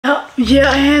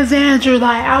Yeah, and Xandra,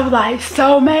 like, I was like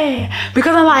so mad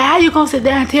because I'm like, how you gonna sit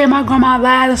down and tell my grandma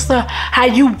lies and stuff? How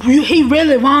he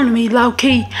really wanted me low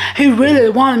key. He really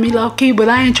wanted me low key, but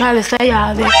I ain't trying to say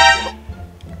all that.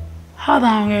 Hold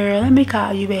on, girl. Let me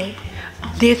call you back.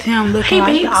 This him looking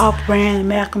like the off-brand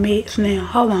Malcolm X now.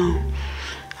 Hold on.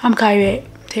 I'm calling you back.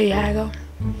 Tell you how I go.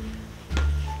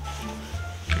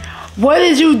 What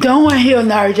is you doing here,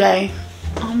 Nerjay?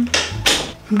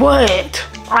 What?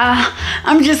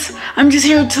 I'm just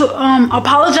here to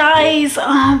apologize.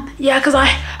 Yeah, cause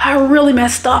I really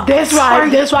messed up. That's right. Sorry.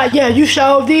 That's right. Yeah, you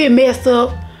sure did mess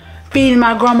up feeding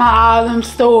my grandma all them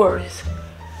stories.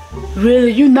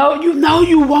 Really, you know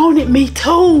you wanted me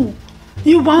too.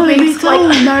 You wanted me too,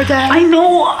 like, Nerjay.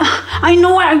 I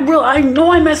know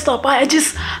I messed up. I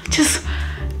just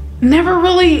never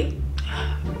really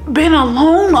been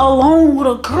alone with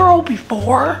a girl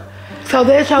before. So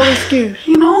that's your excuse,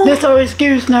 you know? That's your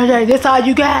excuse, Nerjay. That's all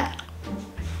you got.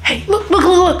 Hey, look,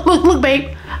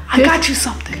 babe. I got you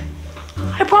something.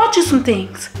 I brought you some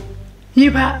things.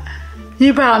 You brought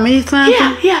me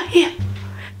something? Yeah.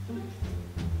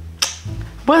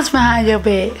 What's behind your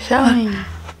bed? Show me.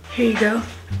 Here you go.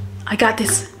 I got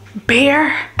this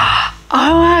bear. Oh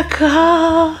my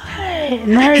God.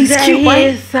 Nerjay, he's cute, right? He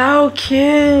is so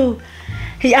cute.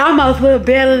 He almost look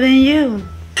better than you.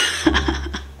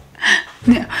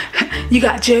 Yeah, you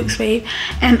got jokes, babe.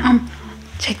 And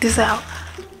check this out.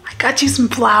 I got you some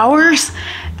flowers.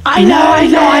 I know.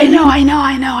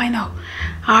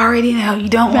 I already know you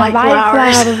don't like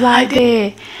flowers like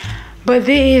that. But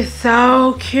this is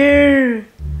so cute.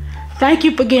 Thank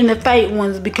you for getting the fake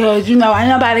ones because you know ain't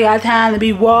nobody got time to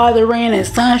be watering and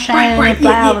sunshine and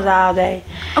flowers all day.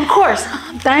 Of course.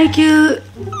 Thank you.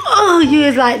 Oh, you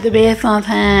is like the best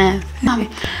sometimes.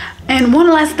 And one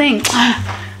last thing.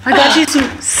 I got you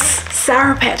some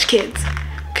Sour Patch Kids.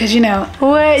 Cause you know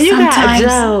what you got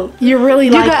jokes. You really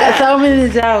like that. You got so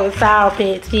many jokes, Sour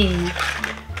Patch Kids.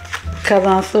 Cause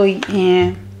I'm sweet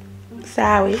and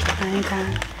sour at the same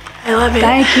time. I love it.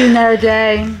 Thank you,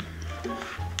 Nerjay.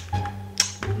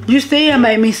 You still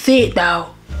make me sick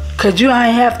though. Cause you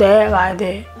ain't have to act like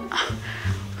that.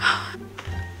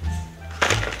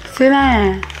 Sit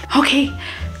down. Okay.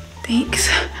 Thanks.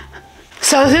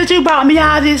 So since you brought me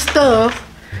all this stuff,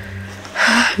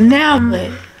 now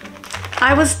what?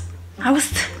 I was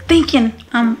thinking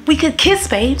we could kiss,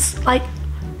 babes. Like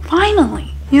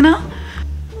finally, you know?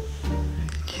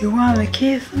 You wanna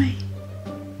kiss me?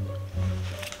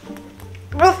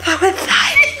 I'm so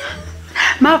excited.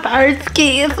 My first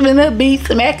kiss gonna be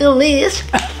smack-a-lish.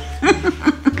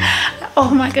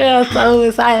 Oh my God, I'm so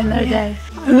excited Nerjay.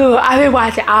 Look, I've been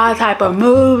watching all type of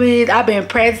movies. I've been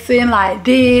practicing like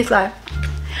this, like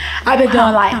I've been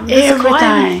doing like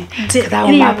everything. Cause I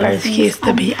want my first kiss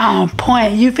to be on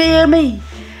point. You feel me?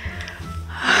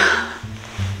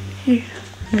 You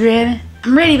ready?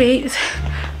 I'm ready, babes.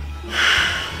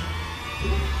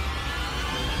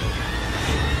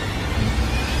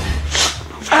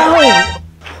 Oh,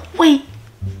 wait.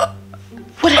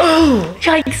 What? Oh,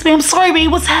 yikes, man. I'm sorry,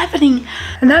 babe. What's happening?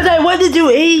 Nerjay, what did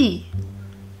you eat?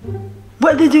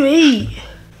 What did you eat?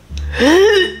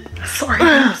 Sorry,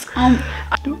 babes.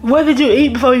 What did you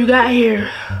eat before you got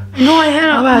here? No, I had.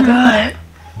 Oh my God.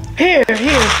 Here.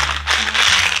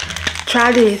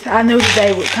 Try this. I knew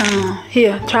today would come.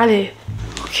 Here, try this.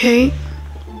 Okay.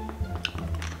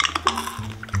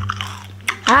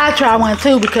 I try one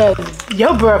too because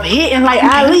your breath hitting like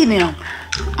I leave them.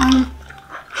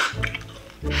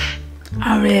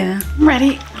 I'm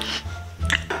ready.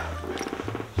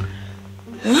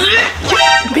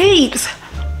 Beeps.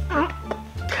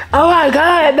 Oh my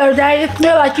God, Nerjay, it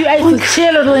smell like you ate some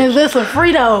chitlins and some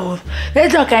Fritos.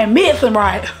 That junk ain't mixing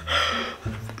right.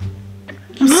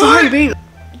 I'm sorry, babe.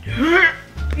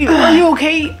 Are you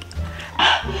okay?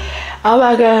 Oh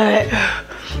my God.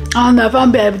 I don't know if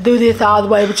I'm able to do this all the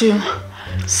way with you.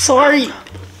 Sorry.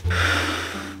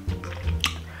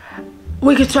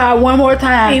 We can try one more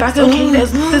time. That's okay.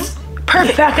 That's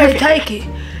perfect. I can't take it.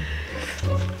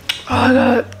 Oh my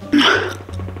God.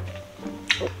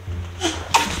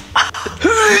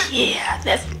 Yeah,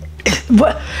 that's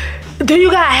what. Do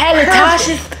you got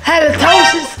halitosis?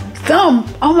 Some.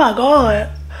 Oh my God.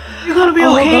 You're gonna be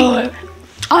okay.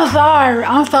 I'm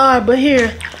sorry, but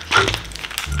here.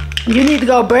 You need to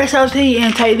go brush your teeth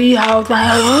and take these whole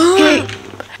things.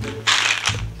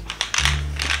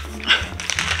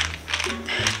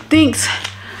 Thanks.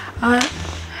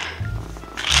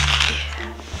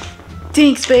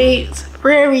 Thanks, babes,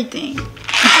 for everything.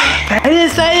 I didn't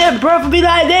say that breath would be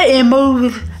like that in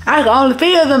movies. I can only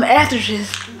feel them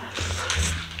actresses.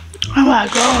 Oh my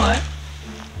God.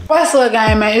 What's up,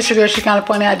 gang, man? It's your girl, She Kinda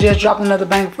Funny. I just dropped another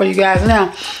banger for you guys.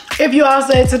 Now, if you all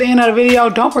stay to the end of the video,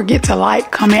 don't forget to like,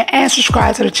 comment, and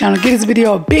subscribe to the channel. Give this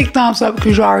video a big thumbs up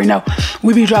because you already know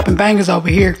we be dropping bangers over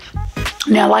here.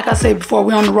 Now, like I said before,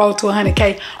 we on the road to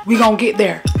 100K. We gonna get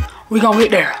there. We gonna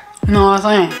get there. You know what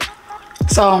I'm saying?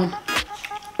 So,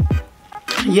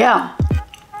 yeah.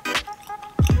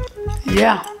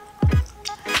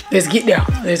 Let's get there.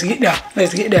 Let's get there.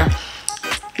 Let's get there.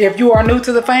 If you are new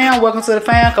to the fam, welcome to the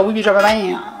fam, because we be dropping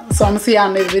bam. So I'm going to see y'all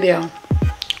in this video.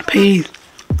 Peace.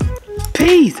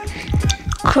 Peace.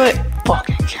 Cut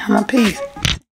fucking camera. Peace.